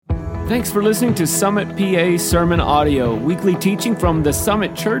Thanks for listening to Summit PA Sermon Audio, weekly teaching from the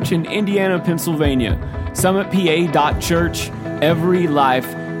Summit Church in Indiana, Pennsylvania. SummitPA.church, every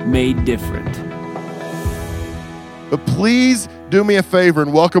life made different. But please do me a favor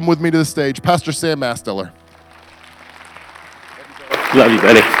and welcome with me to the stage Pastor Sam Masteller. Love you,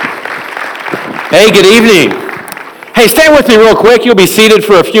 buddy. Hey, good evening. Hey, stay with me real quick. You'll be seated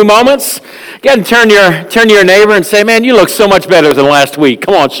for a few moments. Go ahead and turn to your neighbor and say, man, you look so much better than last week.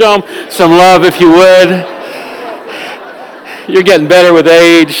 Come on, show them some love if you would. You're getting better with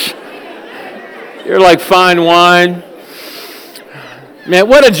age. You're like fine wine. Man,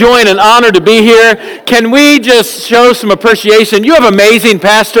 what a joy and an honor to be here. Can we just show some appreciation? You have amazing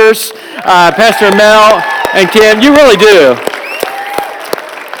pastors, Pastor Mel and Kim. You really do.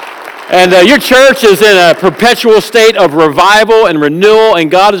 And your church is in a perpetual state of revival and renewal, and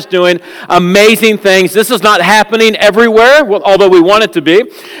God is doing amazing things. This is not happening everywhere, although we want it to be,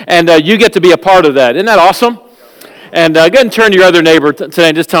 and you get to be a part of that. Isn't that awesome? And go ahead and turn to your other neighbor today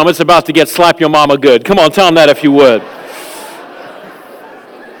and just tell them it's about to get slap your mama good. Come on, tell them that if you would.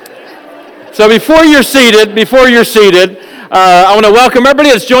 So before you're seated, I want to welcome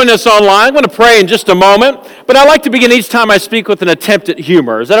everybody that's joining us online. I'm going to pray in just a moment, but I like to begin each time I speak with an attempt at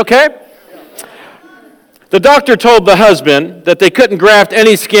humor. Is that okay? The doctor told the husband that they couldn't graft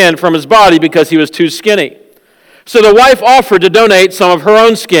any skin from his body because he was too skinny. So the wife offered to donate some of her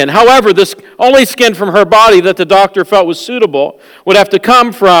own skin. However, this only skin from her body that the doctor felt was suitable would have to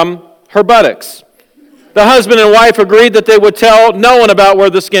come from her buttocks. The husband and wife agreed that they would tell no one about where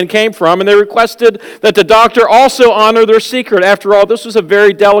the skin came from, and they requested that the doctor also honor their secret. After all, this was a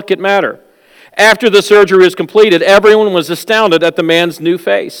very delicate matter. After the surgery was completed, everyone was astounded at the man's new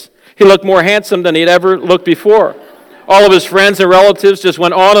face. He looked more handsome than he'd ever looked before. All of his friends and relatives just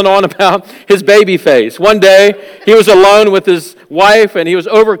went on and on about his baby face. One day, he was alone with his wife, and he was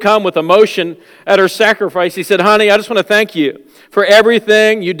overcome with emotion at her sacrifice. He said, honey, I just want to thank you for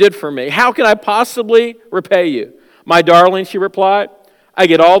everything you did for me. How can I possibly repay you? My darling, she replied, I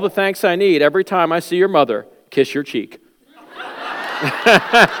get all the thanks I need every time I see your mother kiss your cheek.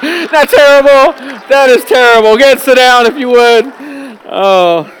 Not terrible? That is terrible. Get sit down if you would.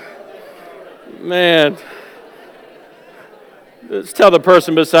 Oh, man. Let's tell the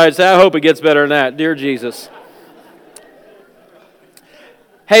person besides that, I hope it gets better than that. Dear Jesus.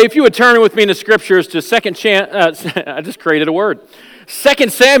 Hey, if you would turn with me in the scriptures to I just created a word. 2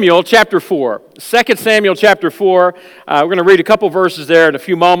 Samuel chapter 4. 2 Samuel chapter 4. We're going to read a couple verses there in a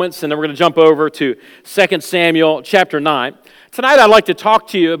few moments, and then we're going to jump over to 2 Samuel chapter 9. Tonight I'd like to talk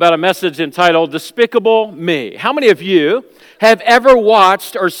to you about a message entitled Despicable Me. How many of you have ever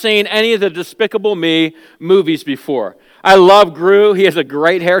watched or seen any of the Despicable Me movies before? I love Gru. He has a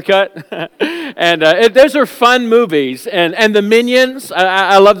great haircut. And those are fun movies. And the Minions,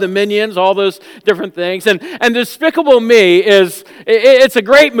 I love the Minions, all those different things. And Despicable Me it's a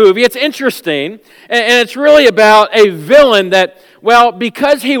great movie. It's interesting. And it's really about a villain that, well,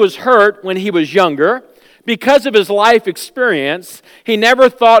 because he was hurt when he was younger, because of his life experience, he never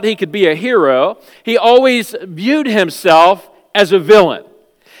thought he could be a hero. He always viewed himself as a villain.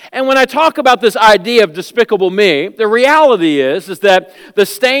 And when I talk about this idea of Despicable Me, the reality is that the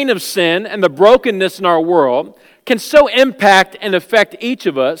stain of sin and the brokenness in our world can so impact and affect each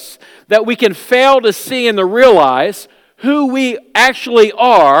of us that we can fail to see and to realize who we actually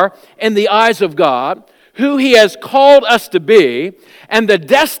are in the eyes of God, who He has called us to be, and the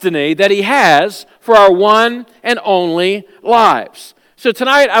destiny that He has for our one and only lives. So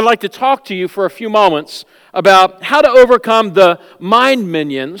tonight I'd like to talk to you for a few moments about how to overcome the mind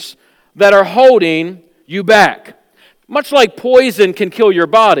minions that are holding you back. Much like poison can kill your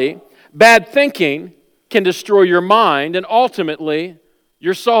body, bad thinking can destroy your mind and ultimately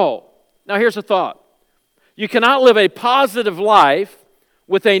your soul. Now here's a thought. You cannot live a positive life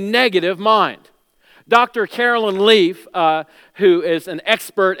with a negative mind. Dr. Carolyn Leaf, who is an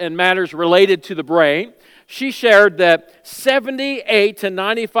expert in matters related to the brain, she shared that 78 to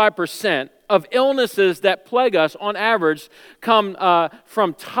 95% of illnesses that plague us on average come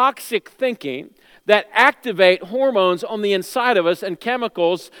from toxic thinking that activate hormones on the inside of us and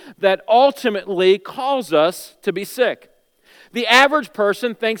chemicals that ultimately cause us to be sick. The average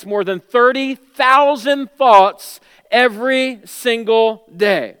person thinks more than 30,000 thoughts every single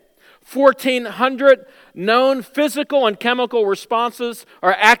day. 1,400 known physical and chemical responses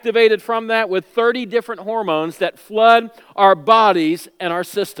are activated from that, with 30 different hormones that flood our bodies and our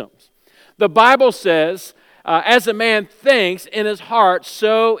systems. The Bible says, as a man thinks in his heart,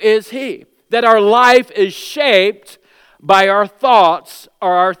 so is he. That our life is shaped by our thoughts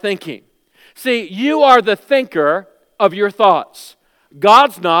or our thinking. See, you are the thinker of your thoughts.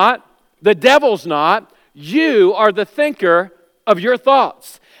 God's not, The devil's not. You are the thinker of your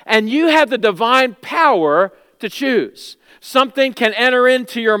thoughts. And you have the divine power to choose. Something can enter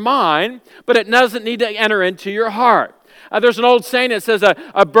into your mind, but it doesn't need to enter into your heart. There's an old saying that says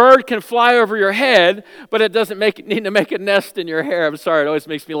a bird can fly over your head, but it doesn't need to make a nest in your hair. I'm sorry, it always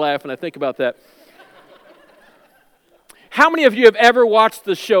makes me laugh when I think about that. How many of you have ever watched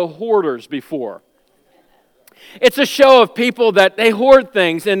the show Hoarders before? It's a show of people that they hoard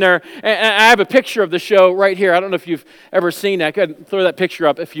things in their, and I have a picture of the show right here. I don't know if you've ever seen that. Go ahead and throw that picture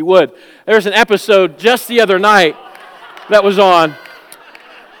up if you would. There's an episode just the other night that was on.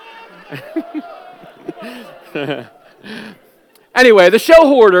 Anyway, the show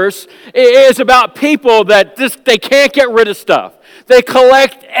Hoarders is about people that they can't get rid of stuff. They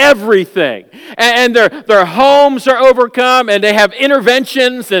collect everything, and their homes are overcome, and they have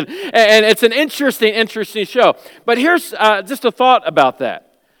interventions, and it's an interesting show. But here's just a thought about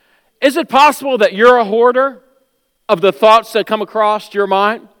that. Is it possible that you're a hoarder of the thoughts that come across your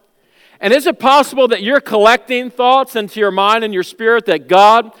mind? And is it possible that you're collecting thoughts into your mind and your spirit that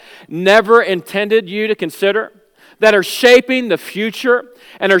God never intended you to consider, that are shaping the future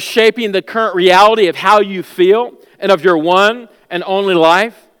and are shaping the current reality of how you feel and of your one and only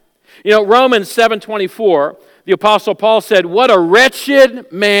life? You know, Romans 7:24, the Apostle Paul said, "What a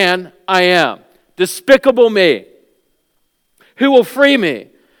wretched man I am, despicable me. Who will free me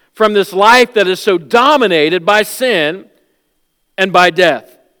from this life that is so dominated by sin and by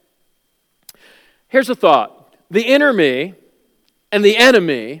death?" Here's a thought. The inner me and the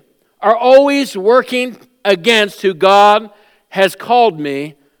enemy are always working against who God has called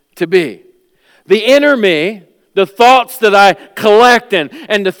me to be. The inner me, the thoughts that I collect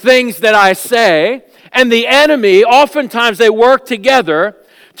and the things that I say, and the enemy, oftentimes they work together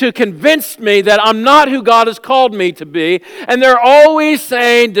to convince me that I'm not who God has called me to be, and they're always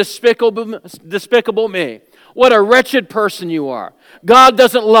saying, despicable me. What a wretched person you are. God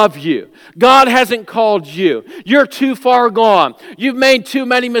doesn't love you. God hasn't called you. You're too far gone. You've made too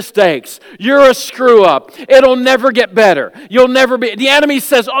many mistakes. You're a screw up. It'll never get better. You'll never be. The enemy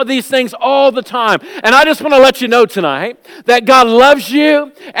says all these things all the time. And I just want to let you know tonight that God loves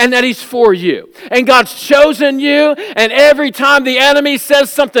you and that He's for you. And God's chosen you. And every time the enemy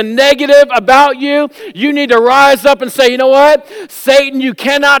says something negative about you, you need to rise up and say, you know what? Satan, you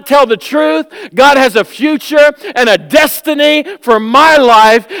cannot tell the truth. God has a future and a destiny for my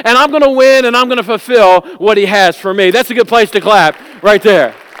life, and I'm going to win and I'm going to fulfill what He has for me. That's a good place to clap right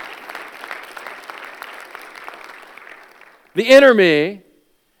there. The inner me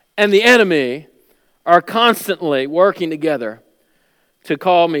and the enemy are constantly working together to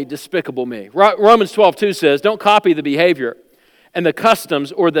call me despicable me. Romans 12:2 says, don't copy the behavior and the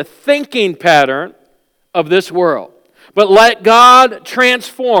customs or the thinking pattern of this world, but let God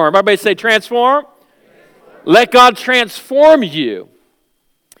transform. Everybody say transform. Let God transform you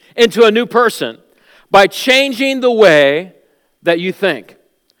into a new person by changing the way that you think.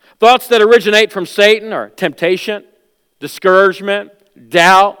 Thoughts that originate from Satan are temptation, discouragement,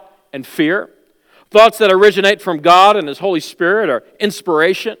 doubt, and fear. Thoughts that originate from God and His Holy Spirit are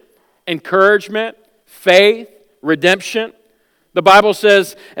inspiration, encouragement, faith, redemption. The Bible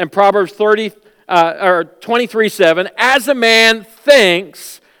says in Proverbs 23:7, as a man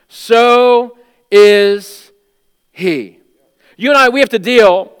thinks, so is he. You and I, we have to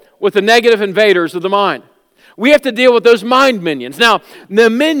deal with the negative invaders of the mind. We have to deal with those mind minions. Now, the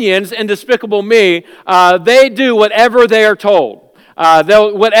minions in Despicable Me, they do whatever they are told.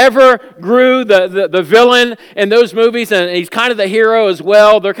 Whatever grew the villain in those movies, and he's kind of the hero as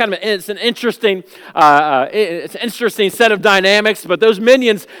well. They're it's an interesting set of dynamics. But those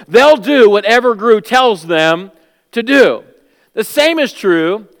minions, they'll do whatever Gru tells them to do. The same is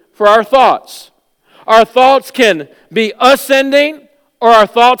true for our thoughts. Our thoughts can be ascending, or our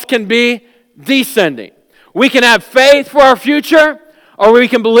thoughts can be descending. We can have faith for our future, or we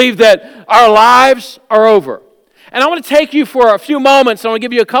can believe that our lives are over. And I want to take you for a few moments. I want to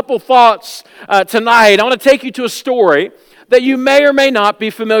give you a couple thoughts tonight. I want to take you to a story that you may or may not be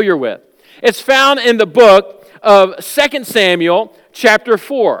familiar with. It's found in the book of 2 Samuel chapter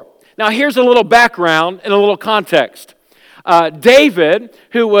 4. Now here's a little background and a little context. David,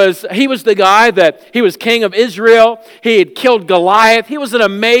 he was the guy that he was king of Israel. He had killed Goliath. He was an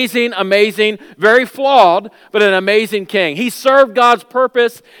amazing, very flawed, but an amazing king. He served God's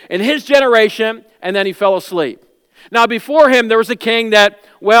purpose in his generation, and then he fell asleep. Now, before him, there was a king that,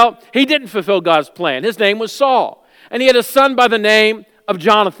 he didn't fulfill God's plan. His name was Saul, and he had a son by the name of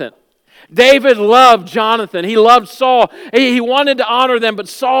Jonathan. David loved Jonathan. He loved Saul. He wanted to honor them, but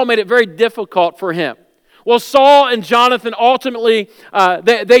Saul made it very difficult for him. Well, Saul and Jonathan ultimately,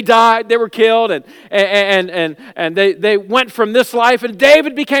 they died, they were killed, and they went from this life, and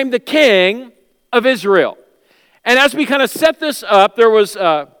David became the king of Israel. And as we kind of set this up, there was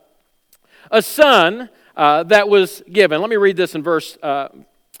a son that was given. Let me read this in verse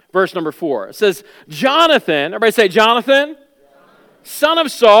number 4. It says, Jonathan, everybody say Jonathan, son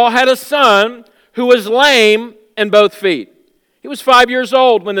of Saul, had a son who was lame in both feet. He was 5 years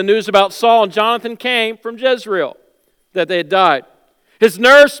old when the news about Saul and Jonathan came from Jezreel, that they had died. His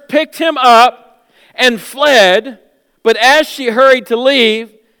nurse picked him up and fled, but as she hurried to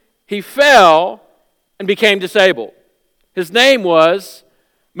leave, he fell and became disabled. His name was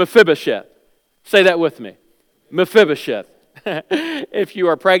Mephibosheth. Say that with me. Mephibosheth. If you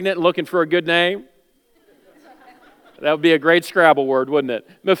are pregnant and looking for a good name, that would be a great Scrabble word, wouldn't it?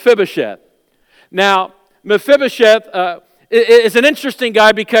 Mephibosheth. Now, Mephibosheth is an interesting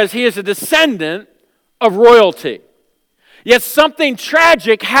guy because he is a descendant of royalty. Yet something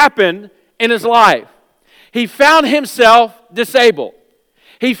tragic happened in his life. He found himself disabled.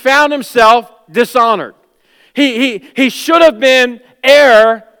 He found himself dishonored. He should have been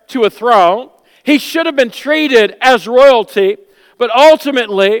heir to a throne. He should have been treated as royalty, but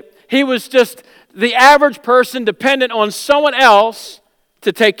ultimately he was just the average person dependent on someone else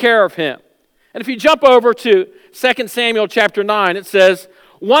to take care of him. And if you jump over to 2 Samuel chapter 9, it says,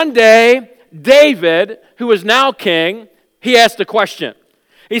 one day, David, who is now king, he asked a question.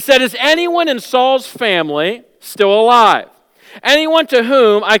 He said, is anyone in Saul's family still alive? Anyone to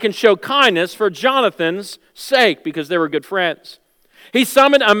whom I can show kindness for Jonathan's sake, because they were good friends. He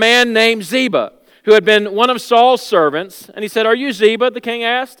summoned a man named Ziba, who had been one of Saul's servants, and he said, are you Ziba, the king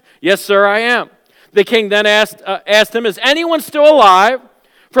asked. Yes, sir, I am. The king then asked him, is anyone still alive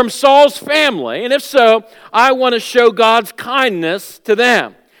from Saul's family? And if so, I want to show God's kindness to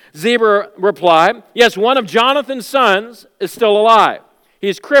them. Ziba replied, yes, one of Jonathan's sons is still alive. He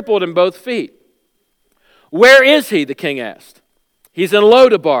is crippled in both feet. Where is he? The king asked. He's in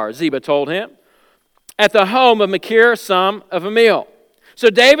Lodabar, Ziba told him, at the home of Machir, son of Ammiel. So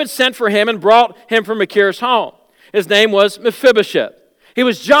David sent for him and brought him from Machir's home. His name was Mephibosheth. He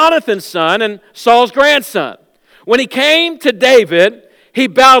was Jonathan's son and Saul's grandson. When he came to David, he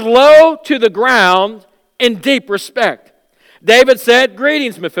bowed low to the ground in deep respect. David said,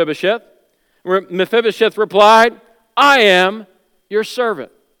 greetings, Mephibosheth. Mephibosheth replied, I am your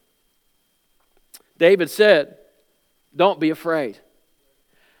servant. David said, don't be afraid.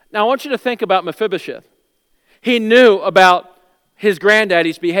 Now I want you to think about Mephibosheth. He knew about his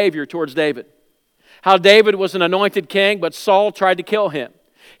granddaddy's behavior towards David. How David was an anointed king, but Saul tried to kill him.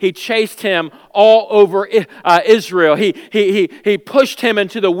 He chased him all over Israel. He pushed him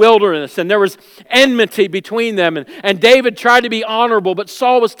into the wilderness, and there was enmity between them. And David tried to be honorable, but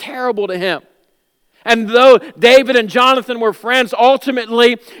Saul was terrible to him. And though David and Jonathan were friends,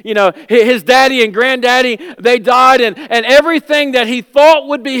 ultimately, his daddy and granddaddy, they died, and everything that he thought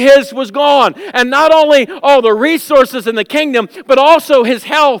would be his was gone. And not only all the resources in the kingdom, but also his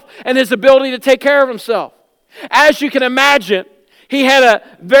health and his ability to take care of himself. As you can imagine, he had a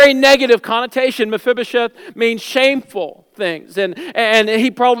very negative connotation. Mephibosheth means shameful things. And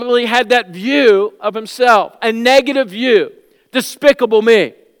he probably had that view of himself, a negative view, despicable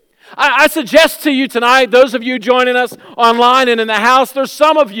me. I suggest to you tonight, those of you joining us online and in the house, there's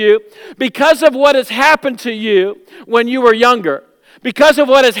some of you, because of what has happened to you when you were younger, because of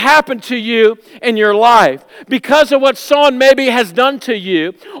what has happened to you in your life, because of what someone maybe has done to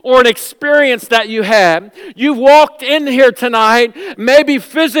you, or an experience that you had, you've walked in here tonight, maybe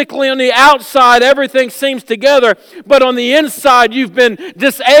physically on the outside everything seems together, but on the inside you've been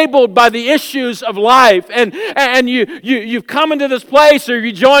disabled by the issues of life, and you've come into this place, or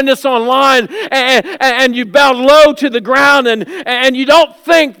you joined us online, and you bowed low to the ground, and you don't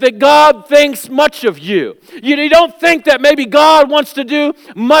think that God thinks much of you. You don't think that maybe God wants to do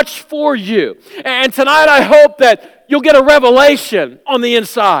much for you. And tonight I hope that you'll get a revelation on the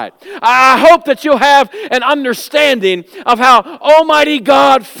inside. I hope that you'll have an understanding of how Almighty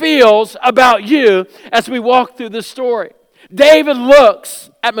God feels about you as we walk through this story. David looks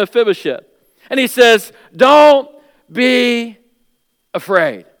at Mephibosheth and he says, don't be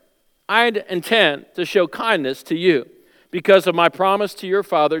afraid. I intend to show kindness to you because of my promise to your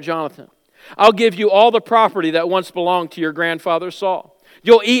father Jonathan. I'll give you all the property that once belonged to your grandfather Saul.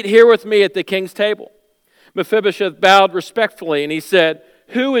 You'll eat here with me at the king's table. Mephibosheth bowed respectfully and he said,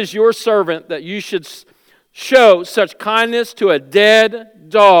 who is your servant that you should show such kindness to a dead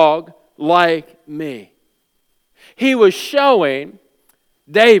dog like me? He was showing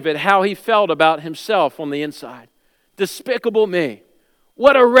David how he felt about himself on the inside. Despicable me.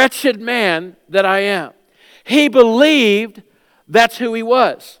 What a wretched man that I am. He believed that's who he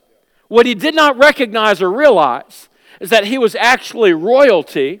was. What he did not recognize or realize is that he was actually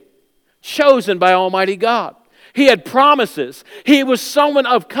royalty chosen by Almighty God. He had promises. He was someone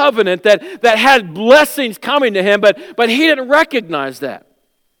of covenant that had blessings coming to him, but he didn't recognize that.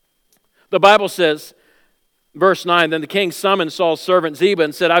 The Bible says, verse 9, then the king summoned Saul's servant Ziba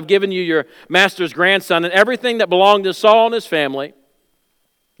and said, I've given you your master's grandson, and everything that belonged to Saul and his family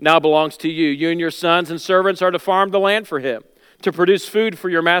now belongs to you. You and your sons and servants are to farm the land for him, to produce food for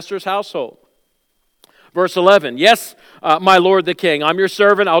your master's household. Verse 11, yes, my lord the king, I'm your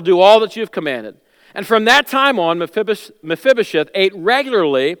servant, I'll do all that you have commanded. And from that time on, Mephibosheth ate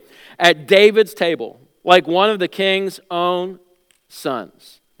regularly at David's table, like one of the king's own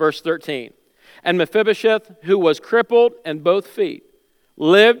sons. Verse 13, and Mephibosheth, who was crippled in both feet,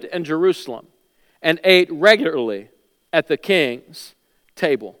 lived in Jerusalem and ate regularly at the king's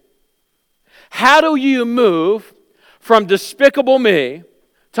table. How do you move from despicable me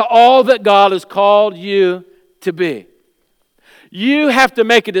to all that God has called you to be? You have to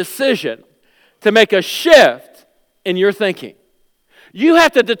make a decision to make a shift in your thinking. You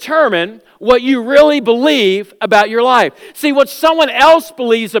have to determine what you really believe about your life. See, what someone else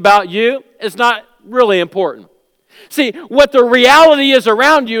believes about you is not really important. See, what the reality is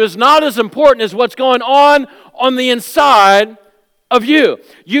around you is not as important as what's going on the inside of you.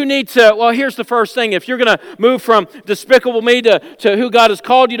 You need to, well, here's the first thing. If you're going to move from despicable me to who God has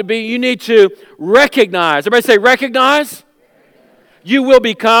called you to be, you need to recognize. Everybody say recognize. You will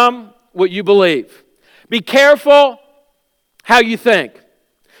become what you believe. Be careful how you think,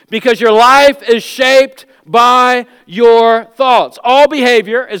 because your life is shaped by your thoughts. All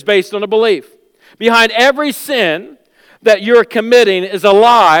behavior is based on a belief. Behind every sin that you're committing is a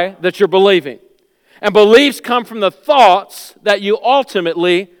lie that you're believing. And beliefs come from the thoughts that you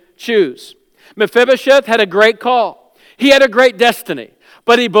ultimately choose. Mephibosheth had a great call. He had a great destiny.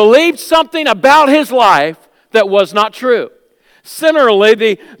 But he believed something about his life that was not true.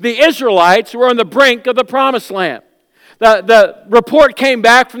 Similarly, the Israelites were on the brink of the promised land. The report came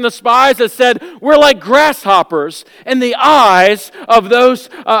back from the spies that said, we're like grasshoppers in the eyes of those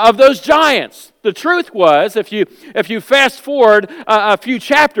giants. The truth was, if you fast forward a few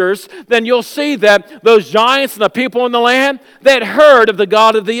chapters, then you'll see that those giants and the people in the land, they had heard of the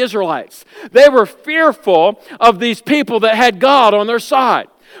God of the Israelites. They were fearful of these people that had God on their side.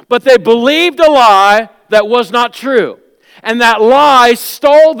 But they believed a lie that was not true. And that lie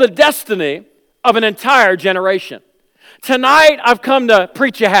stole the destiny of an entire generation. Tonight, I've come to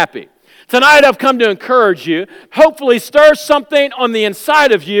preach you happy. Tonight, I've come to encourage you, hopefully stir something on the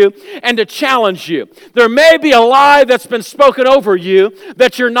inside of you and to challenge you. There may be a lie that's been spoken over you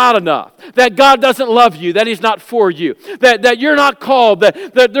that you're not enough, that God doesn't love you, that He's not for you, that you're not called,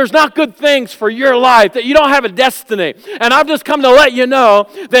 that there's not good things for your life, that you don't have a destiny. And I've just come to let you know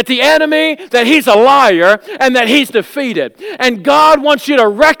that the enemy, that he's a liar and that he's defeated. And God wants you to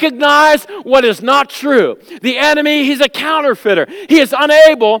recognize what is not true. The enemy, he's a counterfeiter. He is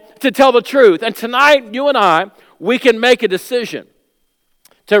unable to tell the truth. And tonight, you and I, we can make a decision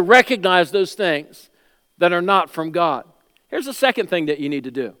to recognize those things that are not from God. Here's the second thing that you need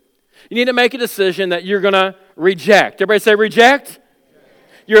to do. You need to make a decision that you're going to reject. Everybody say reject.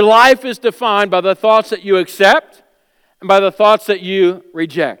 Your life is defined by the thoughts that you accept and by the thoughts that you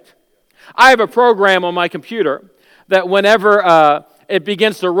reject. I have a program on my computer that whenever it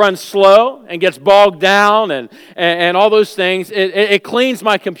begins to run slow and gets bogged down and all those things, it cleans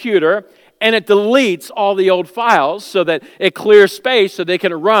my computer and it deletes all the old files so that it clears space so they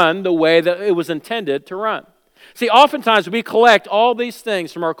can run the way that it was intended to run. See, oftentimes we collect all these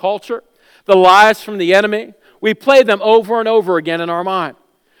things from our culture, the lies from the enemy. We play them over and over again in our mind.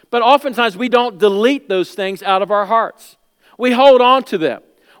 But oftentimes we don't delete those things out of our hearts. We hold on to them.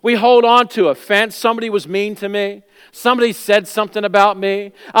 We hold on to offense. Somebody was mean to me. Somebody said something about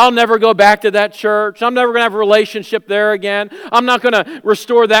me. I'll never go back to that church. I'm never going to have a relationship there again. I'm not going to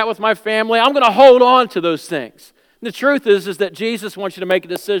restore that with my family. I'm going to hold on to those things. And the truth is that Jesus wants you to make a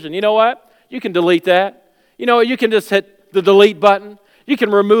decision. You know what? You can delete that. You know what? You can just hit the delete button. You can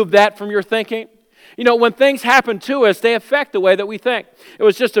remove that from your thinking. You know, when things happen to us, they affect the way that we think. It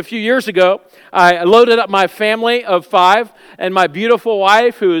was just a few years ago, I loaded up my family of 5 and my beautiful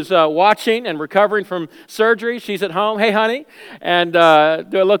wife who's watching and recovering from surgery. She's at home. Hey, honey. And do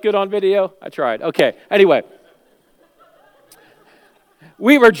I look good on video? I tried. Okay. Anyway.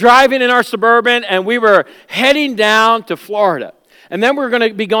 We were driving in our Suburban and we were heading down to Florida. And then we're going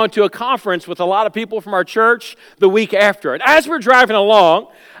to be going to a conference with a lot of people from our church the week after. And as we're driving along,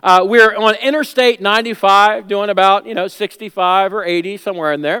 we're on Interstate 95, doing about, 65 or 80,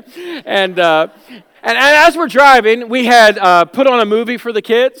 somewhere in there. And And as we're driving, we had put on a movie for the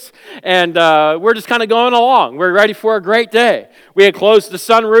kids, and we're just kind of going along. We're ready for a great day. We had closed the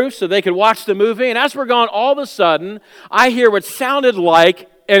sunroof so they could watch the movie, and as we're going, all of a sudden, I hear what sounded like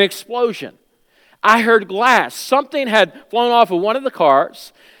an explosion. I heard glass. Something had flown off of one of the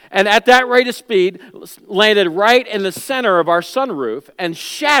cars, and at that rate of speed, landed right in the center of our sunroof and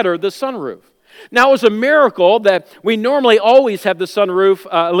shattered the sunroof. Now, it was a miracle that we normally always have the sunroof,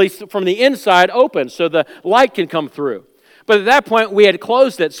 at least from the inside, open so the light can come through. But at that point, we had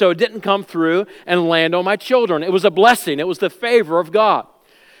closed it so it didn't come through and land on my children. It was a blessing. It was the favor of God.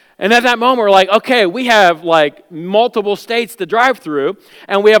 And at that moment, we're like, okay, we have like multiple states to drive through,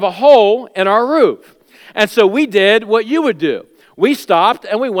 and we have a hole in our roof. And so we did what you would do. We stopped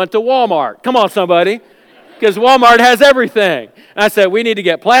and we went to Walmart. Come on, somebody. Because Walmart has everything. And I said, we need to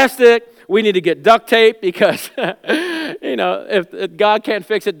get plastic. We need to get duct tape because, if God can't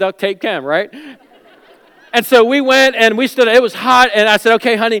fix it, duct tape can, right? And so we went and we stood, it was hot, and I said,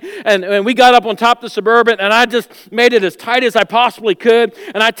 okay, honey, and we got up on top of the Suburban, and I just made it as tight as I possibly could,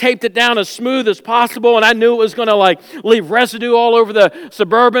 and I taped it down as smooth as possible, and I knew it was going to, leave residue all over the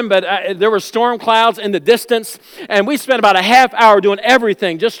Suburban, but there were storm clouds in the distance, and we spent about a half hour doing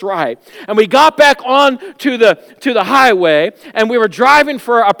everything just right. And we got back on to the highway, and we were driving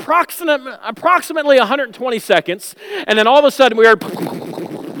for approximately 120 seconds, and then all of a sudden we heard...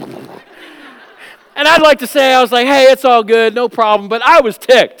 And I'd like to say, I was like, hey, it's all good, no problem. But I was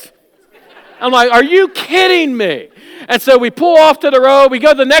ticked. I'm like, are you kidding me? And so we pull off to the road. We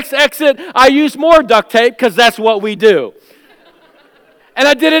go to the next exit. I use more duct tape because that's what we do. And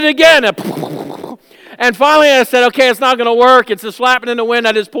I did it again. And finally I said, okay, it's not going to work. It's just flapping in the wind.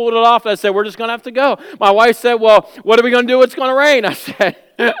 I just pulled it off. I said, we're just going to have to go. My wife said, well, what are we going to do? It's going to rain. I said,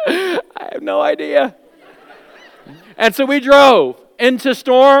 I have no idea. And so we drove into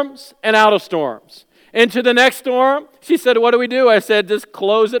storms and out of storms. Into the next storm, she said, what do we do? I said, just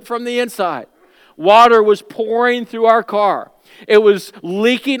close it from the inside. Water was pouring through our car. It was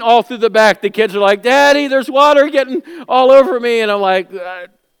leaking all through the back. The kids are like, Daddy, there's water getting all over me. And I'm like,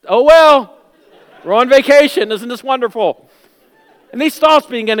 oh well, we're on vacation. Isn't this wonderful? And these thoughts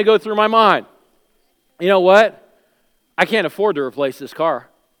began to go through my mind. You know what? I can't afford to replace this car.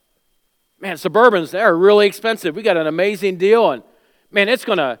 Man, Suburbans, they're really expensive. We got an amazing deal, and man, it's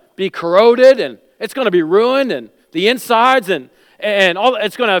going to be corroded, and it's going to be ruined, and the insides, and all,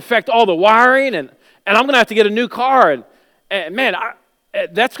 it's going to affect all the wiring, and I'm going to have to get a new car, and man,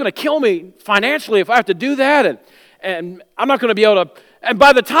 that's going to kill me financially if I have to do that, and I'm not going to be able to. And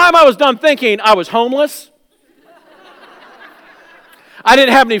by the time I was done thinking, I was homeless. I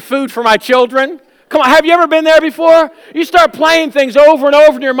didn't have any food for my children. Come on, have you ever been there before? You start playing things over and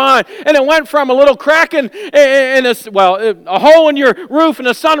over in your mind, and it went from a little crack in a hole in your roof and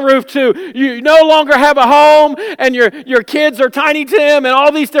a sunroof to you no longer have a home, and your kids are Tiny Tim and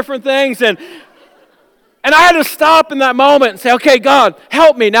all these different things, and I had to stop in that moment and say, okay, God,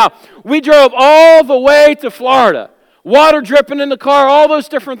 help me. Now, we drove all the way to Florida, water dripping in the car, all those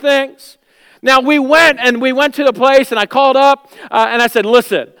different things. Now, we went to the place, and I called up, and I said,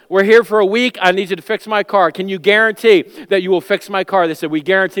 listen, we're here for a week. I need you to fix my car. Can you guarantee that you will fix my car? They said, we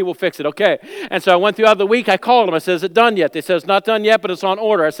guarantee we'll fix it. Okay. And so I went throughout the week. I called them. I said, is it done yet? They said, it's not done yet, but it's on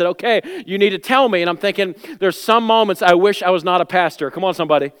order. I said, okay, you need to tell me. And I'm thinking, there's some moments I wish I was not a pastor. Come on,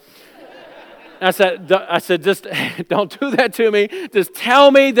 somebody. I said, just don't do that to me. Just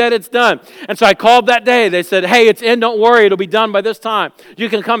tell me that it's done. And so I called that day. They said, hey, it's in. Don't worry. It'll be done by this time. You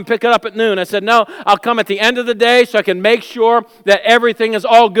can come pick it up at noon. I said, no, I'll come at the end of the day so I can make sure that everything is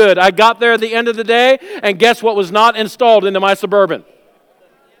all good. I got there at the end of the day, and guess what was not installed into my Suburban?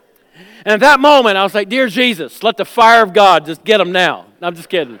 And at that moment, I was like, dear Jesus, let the fire of God just get them now. I'm just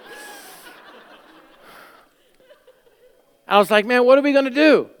kidding. I was like, man, what are we going to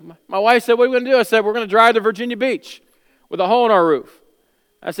do? My wife said, what are we going to do? I said, we're going to drive to Virginia Beach with a hole in our roof.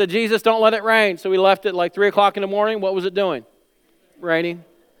 I said, Jesus, don't let it rain. So we left at like 3 o'clock in the morning. What was it doing? Raining.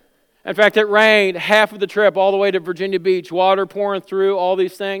 In fact, it rained half of the trip all the way to Virginia Beach, water pouring through, all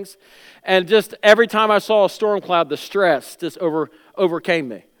these things. And just every time I saw a storm cloud, the stress just overcame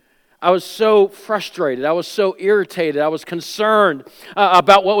me. I was so frustrated. I was so irritated. I was concerned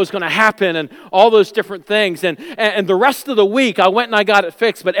about what was going to happen and all those different things. And the rest of the week, I went and I got it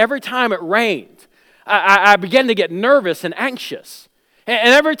fixed. But every time it rained, I began to get nervous and anxious. And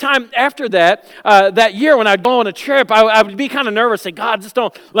every time after that, that year when I'd go on a trip, I would be kind of nervous, say, God, just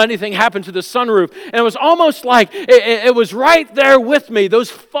don't let anything happen to the sunroof. And it was almost like it was right there with me,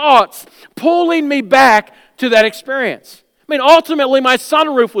 those thoughts pulling me back to that experience. mean, ultimately, my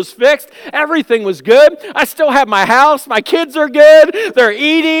sunroof was fixed. Everything was good. I still have my house. My kids are good. They're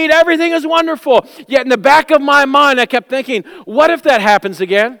eating. Everything is wonderful. Yet in the back of my mind, I kept thinking, what if that happens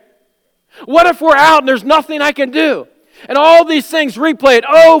again? What if we're out and there's nothing I can do? And all these things replayed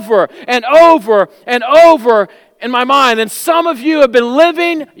over and over and over in my mind. And some of you have been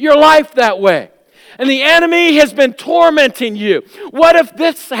living your life that way. And the enemy has been tormenting you. What if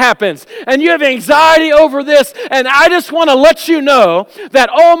this happens? And you have anxiety over this. And I just want to let you know that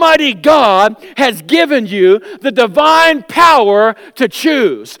Almighty God has given you the divine power to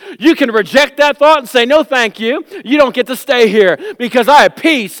choose. You can reject that thought and say, no, thank you. You don't get to stay here because I have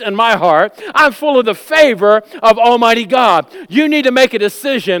peace in my heart. I'm full of the favor of Almighty God. You need to make a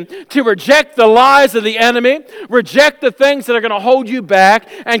decision to reject the lies of the enemy, reject the things that are going to hold you back,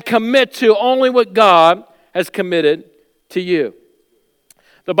 and commit to only what God has committed to you.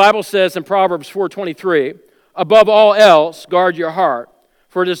 The Bible says in Proverbs 4:23, above all else, guard your heart,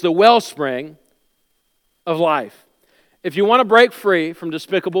 for it is the wellspring of life. If you want to break free from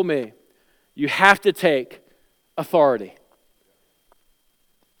despicable me, you have to take authority.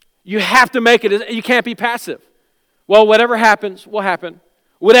 You have to make it. You can't be passive. Well, whatever happens, will happen.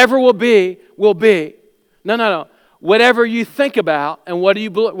 Whatever will be, will be. No. Whatever you think about and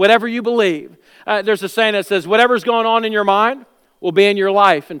whatever you believe. There's a saying that says, whatever's going on in your mind will be in your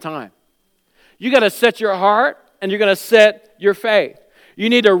life in time. You got to set your heart and you're going to set your faith. You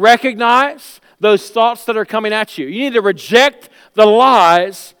need to recognize those thoughts that are coming at you. You need to reject the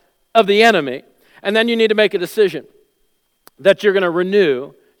lies of the enemy. And then you need to make a decision that you're going to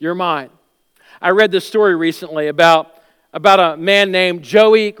renew your mind. I read this story recently about a man named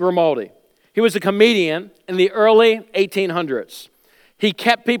Joey Grimaldi. He was a comedian in the early 1800s. He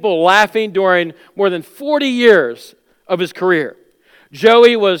kept people laughing during more than 40 years of his career.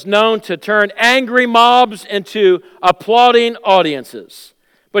 Joey was known to turn angry mobs into applauding audiences.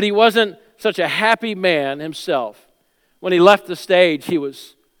 But he wasn't such a happy man himself. When he left the stage, he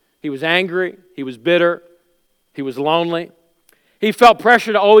was angry, he was bitter, he was lonely. He felt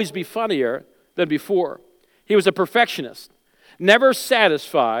pressure to always be funnier than before. He was a perfectionist, never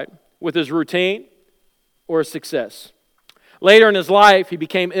satisfied with his routine or his success. Later in his life, he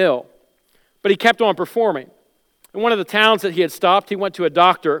became ill, but he kept on performing. In one of the towns that he had stopped, he went to a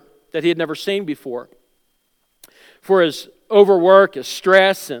doctor that he had never seen before. For his overwork, his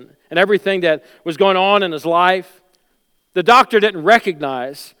stress, and everything that was going on in his life, the doctor didn't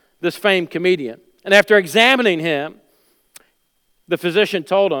recognize this famed comedian. And after examining him, the physician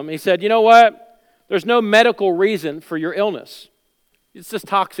told him, he said, you know what? There's no medical reason for your illness. It's just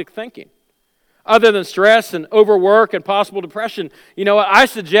toxic thinking. Other than stress and overwork and possible depression, you know what? I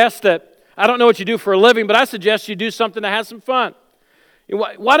suggest that, I don't know what you do for a living, but I suggest you do something that has some fun.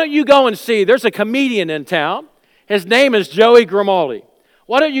 Why don't you go and see, there's a comedian in town. His name is Joey Grimaldi.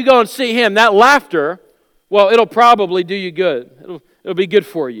 Why don't you go and see him? That laughter, well, it'll probably do you good. It'll be good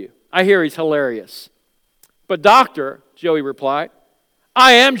for you. I hear he's hilarious. But doctor, Joey replied,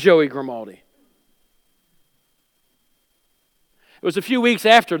 I am Joey Grimaldi. It was a few weeks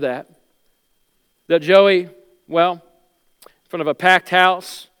after that Joey, well, in front of a packed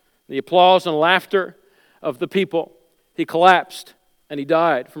house, the applause and laughter of the people, he collapsed and he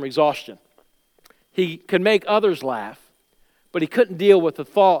died from exhaustion. He could make others laugh, but he couldn't deal with the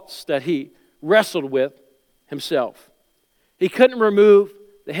thoughts that he wrestled with himself. He couldn't remove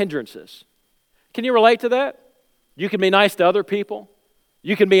the hindrances. Can you relate to that? You can be nice to other people.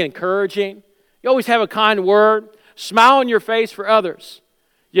 You can be encouraging. You always have a kind word. Smile on your face for others.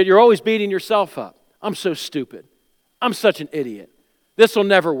 Yet you're always beating yourself up. I'm so stupid. I'm such an idiot. This will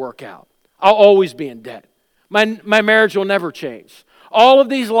never work out. I'll always be in debt. My marriage will never change. All of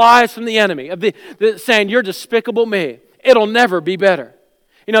these lies from the enemy, saying, you're despicable me. It'll never be better.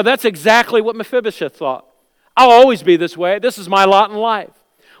 You know, that's exactly what Mephibosheth thought. I'll always be this way. This is my lot in life.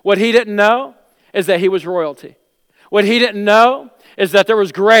 What he didn't know is that he was royalty. What he didn't know is that there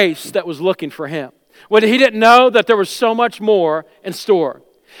was grace that was looking for him. What he didn't know that there was so much more in store.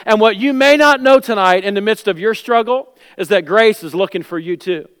 And what you may not know tonight in the midst of your struggle is that grace is looking for you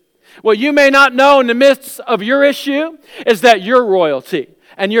too. What you may not know in the midst of your issue is that you're royalty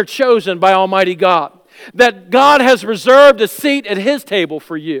and you're chosen by Almighty God. That God has reserved a seat at His table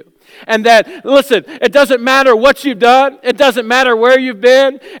for you. And that, listen, it doesn't matter what you've done. It doesn't matter where you've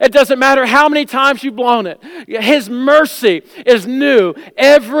been. It doesn't matter how many times you've blown it. His mercy is new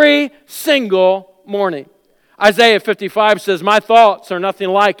every single morning. Isaiah 55 says, my thoughts are nothing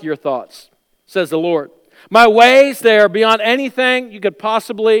like your thoughts, says the Lord. My ways, they are beyond anything you could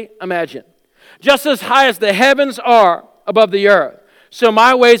possibly imagine. Just as high as the heavens are above the earth, so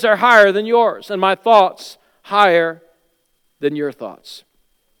my ways are higher than yours, and my thoughts higher than your thoughts.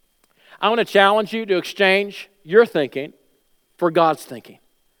 I want to challenge you to exchange your thinking for God's thinking.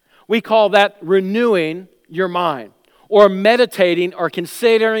 We call that renewing your mind, or meditating or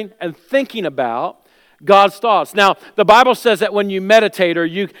considering and thinking about God's thoughts. Now, the Bible says that when you meditate or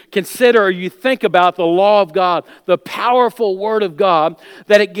you consider or you think about the law of God, the powerful Word of God,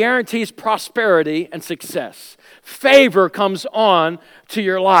 that it guarantees prosperity and success. Favor comes on to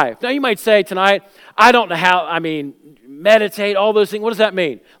your life. Now, you might say tonight, I don't know how, meditate, all those things. What does that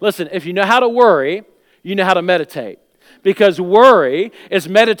mean? Listen, if you know how to worry, you know how to meditate. Because worry is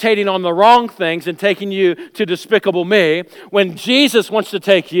meditating on the wrong things and taking you to despicable me, when Jesus wants to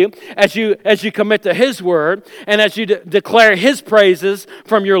take you as you commit to His Word and as you declare His praises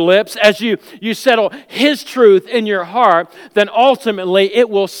from your lips, as you settle His truth in your heart, then ultimately it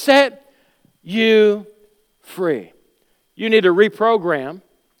will set you free. You need to reprogram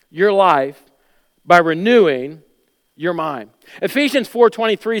your life by renewing your mind. Ephesians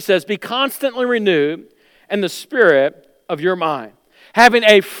 4:23 says, "Be constantly renewed in the spirit of your mind, having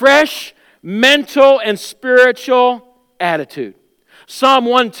a fresh mental and spiritual attitude." Psalm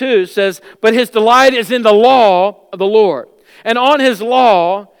 1:2 says, "But his delight is in the law of the Lord, and on his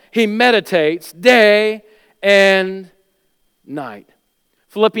law he meditates day and night."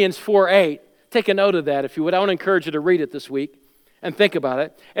 Philippians 4:8, take a note of that if you would. I want to encourage you to read it this week and think about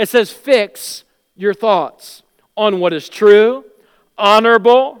it. It says, "Fix your thoughts on what is true,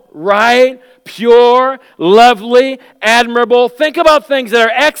 honorable, right, pure, lovely, admirable." Think about things that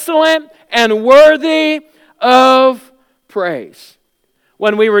are excellent and worthy of praise.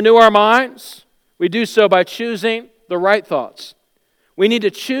 When we renew our minds, we do so by choosing the right thoughts. We need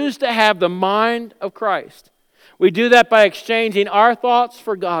to choose to have the mind of Christ. We do that by exchanging our thoughts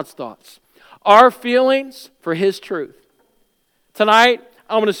for God's thoughts, our feelings for His truth. Tonight,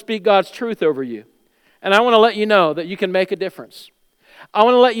 I want to speak God's truth over you. And I want to let you know that you can make a difference. I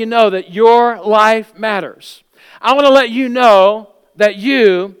want to let you know that your life matters. I want to let you know that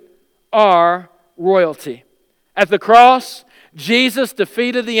you are royalty. At the cross, Jesus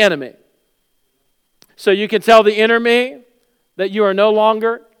defeated the enemy. So you can tell the inner me that you are no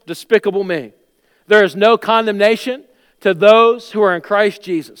longer despicable me. There is no condemnation to those who are in Christ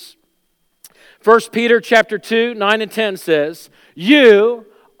Jesus. 1 Peter chapter 2, 9 and 10 says, "You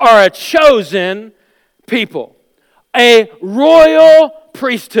are a chosen people, a royal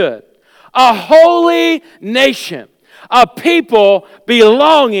priesthood, a holy nation, a people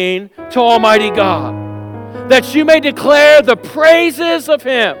belonging to Almighty God, that you may declare the praises of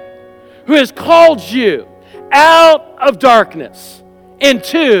Him who has called you out of darkness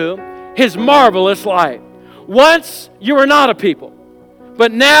into His marvelous light. Once you were not a people,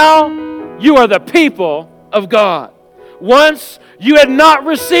 but now you are the people of God. Once you had not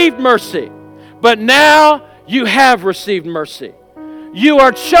received mercy, but now you have received mercy. You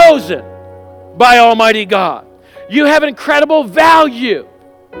are chosen by Almighty God. You have incredible value.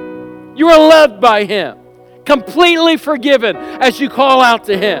 You are loved by Him, completely forgiven as you call out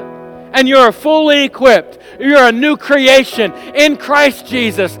to Him. And you are fully equipped. You're a new creation in Christ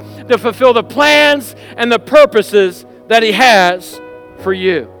Jesus to fulfill the plans and the purposes that He has for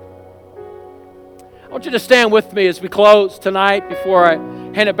you." I want you to stand with me as we close tonight before I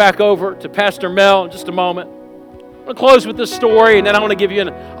hand it back over to Pastor Mel in just a moment. I'm going to close with this story, and then I want to give you an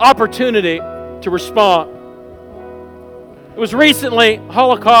opportunity to respond. It was recently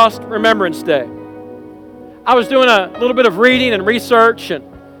Holocaust Remembrance Day. I was doing a little bit of reading and research, and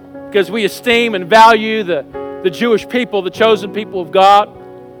because we esteem and value the Jewish people, the chosen people of God,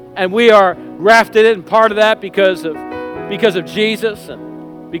 and we are grafted in and part of that because of Jesus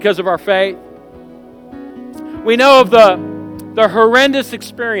and because of our faith. We know of the horrendous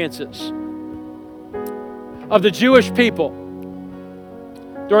experiences of the Jewish people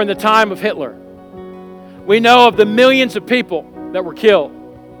during the time of Hitler. We know of the millions of people that were killed,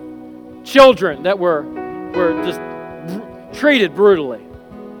 children that were just treated brutally.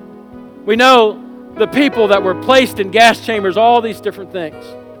 We know the people that were placed in gas chambers, all these different things.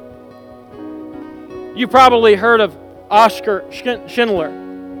 You probably heard of Oskar Schindler,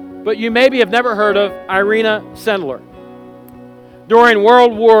 but you maybe have never heard of Irina Sendler. During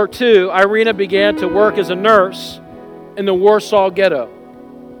World War II, Irina began to work as a nurse in the Warsaw Ghetto,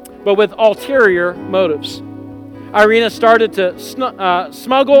 but with ulterior motives. Irina started to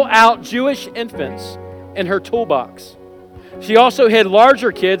smuggle out Jewish infants in her toolbox. She also hid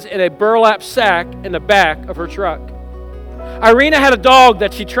larger kids in a burlap sack in the back of her truck. Irina had a dog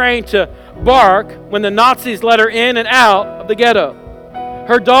that she trained to bark when the Nazis let her in and out of the ghetto.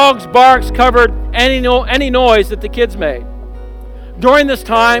 Her dog's barks covered any noise that the kids made. During this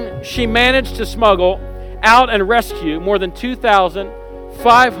time, she managed to smuggle out and rescue more than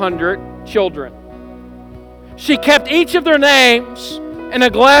 2,500 children. She kept each of their names in a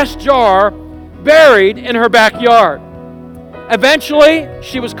glass jar buried in her backyard. Eventually,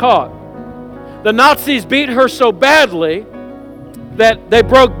 she was caught. The Nazis beat her so badly that they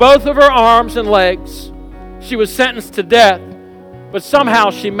broke both of her arms and legs. She was sentenced to death, but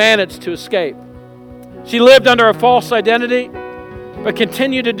somehow she managed to escape. She lived under a false identity, but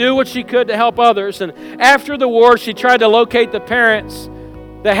continued to do what she could to help others. And after the war, she tried to locate the parents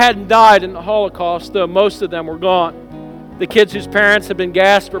that hadn't died in the Holocaust, though most of them were gone. The kids whose parents had been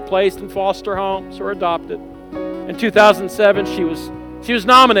gassed were placed in foster homes or adopted. In 2007, she was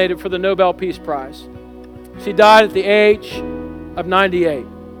nominated for the Nobel Peace Prize. She died at the age of 98.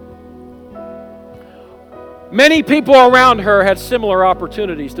 Many people around her had similar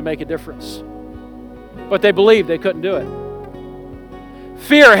opportunities to make a difference, but they believed they couldn't do it.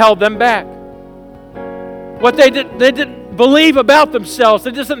 Fear held them back. What they didn't believe about themselves,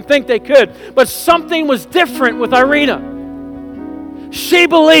 they just didn't think they could. But something was different with Irina. She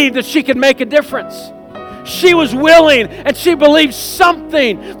believed that she could make a difference. She was willing, and she believed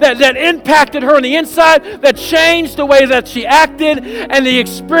something that impacted her on the inside, that changed the way that she acted, and the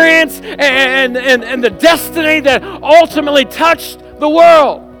experience and the destiny that ultimately touched the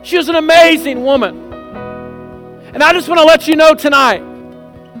world. She was an amazing woman. And I just want to let you know tonight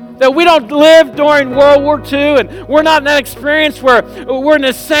that we don't live during World War II, and we're not in that experience where we're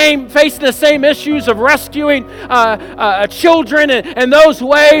facing the same issues of rescuing children in those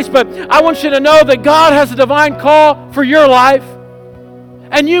ways. But I want you to know that God has a divine call for your life,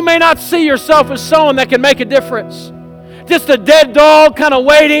 and you may not see yourself as someone that can make a difference. Just a dead dog kind of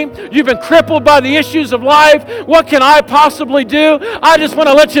waiting. You've been crippled by the issues of life. What can I possibly do? I just want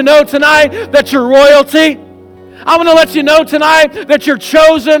to let you know tonight that you're royalty. I want to let you know tonight that you're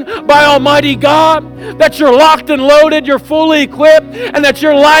chosen by Almighty God, that you're locked and loaded, you're fully equipped, and that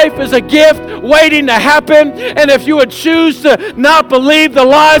your life is a gift waiting to happen. And if you would choose to not believe the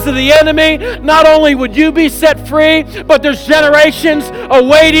lies of the enemy, not only would you be set free, but there's generations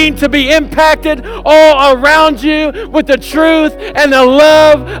awaiting to be impacted all around you with the truth and the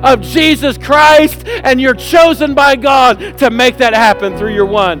love of Jesus Christ. And you're chosen by God to make that happen through your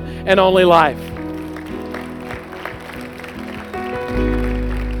one and only life.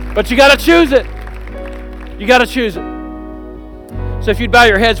 But you got to choose it. You got to choose it. So if you'd bow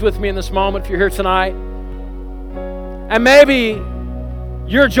your heads with me in this moment, if you're here tonight, and maybe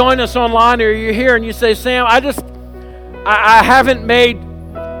you're joining us online or you're here and you say, Sam, I haven't made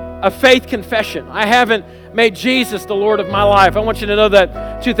a faith confession. I haven't made Jesus the Lord of my life. I want you to know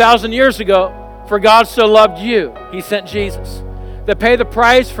that 2,000 years ago, for God so loved you, He sent Jesus to pay the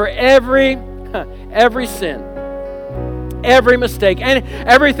price for every sin, every mistake, and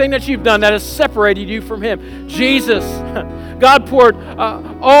everything that you've done that has separated you from Him. Jesus, God poured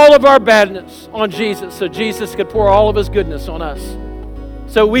all of our badness on Jesus so Jesus could pour all of His goodness on us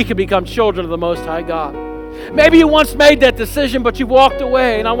so we could become children of the Most High God. Maybe you once made that decision, but you walked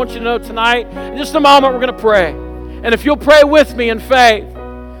away, and I want you to know tonight, in just a moment, we're going to pray. And if you'll pray with me in faith,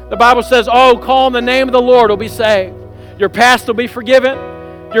 the Bible says, call on the name of the Lord will be saved. Your past will be forgiven.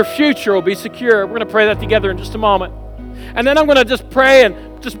 Your future will be secure. We're going to pray that together in just a moment. And then I'm going to just pray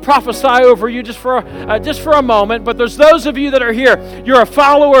and just prophesy over you just for a moment. But there's those of you that are here. You're a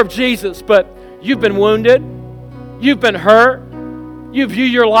follower of Jesus, but you've been wounded. You've been hurt. You view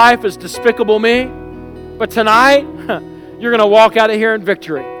your life as despicable me. But tonight, you're going to walk out of here in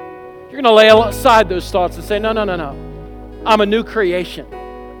victory. You're going to lay aside those thoughts and say, no. I'm a new creation.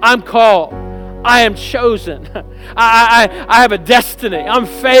 I'm called. I am chosen. I have a destiny. I'm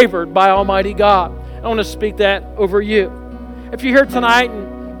favored by Almighty God. I want to speak that over you. If you're here tonight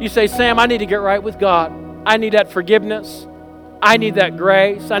and you say, Sam, I need to get right with God. I need that forgiveness. I need that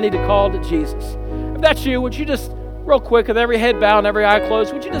grace. I need to call to Jesus. If that's you, would you just, real quick, with every head bowed and every eye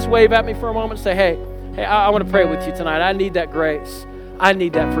closed, would you just wave at me for a moment and say, hey, I want to pray with you tonight. I need that grace. I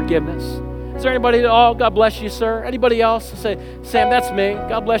need that forgiveness. Is there anybody at all? God bless you, sir. Anybody else? Say, Sam, that's me.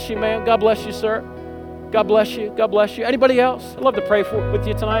 God bless you, ma'am. God bless you, sir. God bless you. God bless you. Anybody else? I'd love to pray with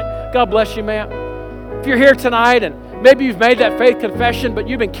you tonight. God bless you, ma'am. If you're here tonight and maybe you've made that faith confession, but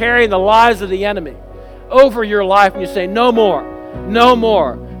you've been carrying the lies of the enemy over your life and you say, no more.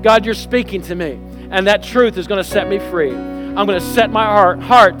 God, you're speaking to me. And that truth is going to set me free. I'm going to set my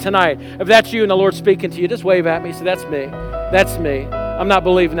heart tonight. If that's you and the Lord's speaking to you, just wave at me. Say, that's me. That's me. I'm not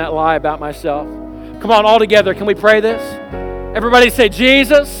believing that lie about myself. Come on, all together. Can we pray this? Everybody say,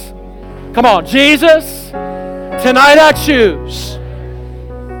 Jesus. Come on, Jesus. Tonight I choose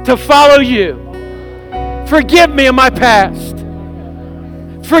to follow you. Forgive me of my past.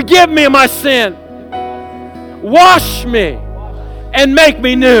 Forgive me of my sin. Wash me and make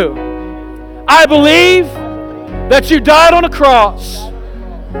me new. I believe that you died on a cross,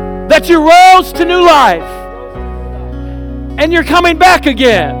 that you rose to new life, and you're coming back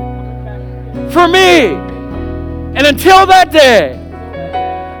again for me. And until that day,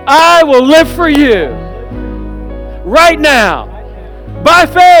 I will live for you. Right now, by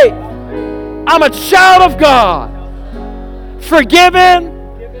faith, I'm a child of God, forgiven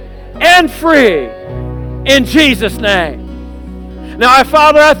and free in Jesus' name. Now,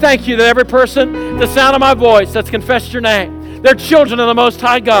 Father, I thank you that every person, the sound of my voice, that's confessed your name, they're children of the Most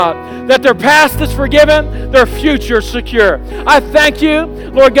High God, that their past is forgiven, their future is secure. I thank you,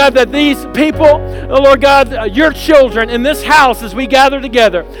 Lord God, that these people, Lord God, your children in this house as we gather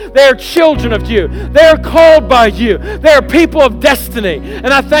together, they are children of you. They are called by you. They are people of destiny. And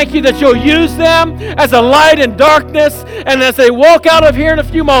I thank you that you'll use them as a light in darkness, and as they walk out of here in a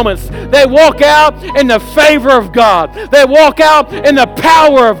few moments, they walk out in the favor of God. They walk out in the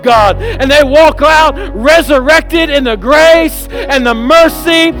power of God, and they walk out resurrected in the grace and the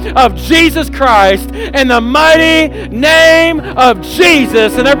mercy of Jesus Christ in the mighty name of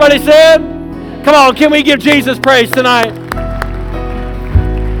Jesus. And everybody said, come on, can we give Jesus praise tonight?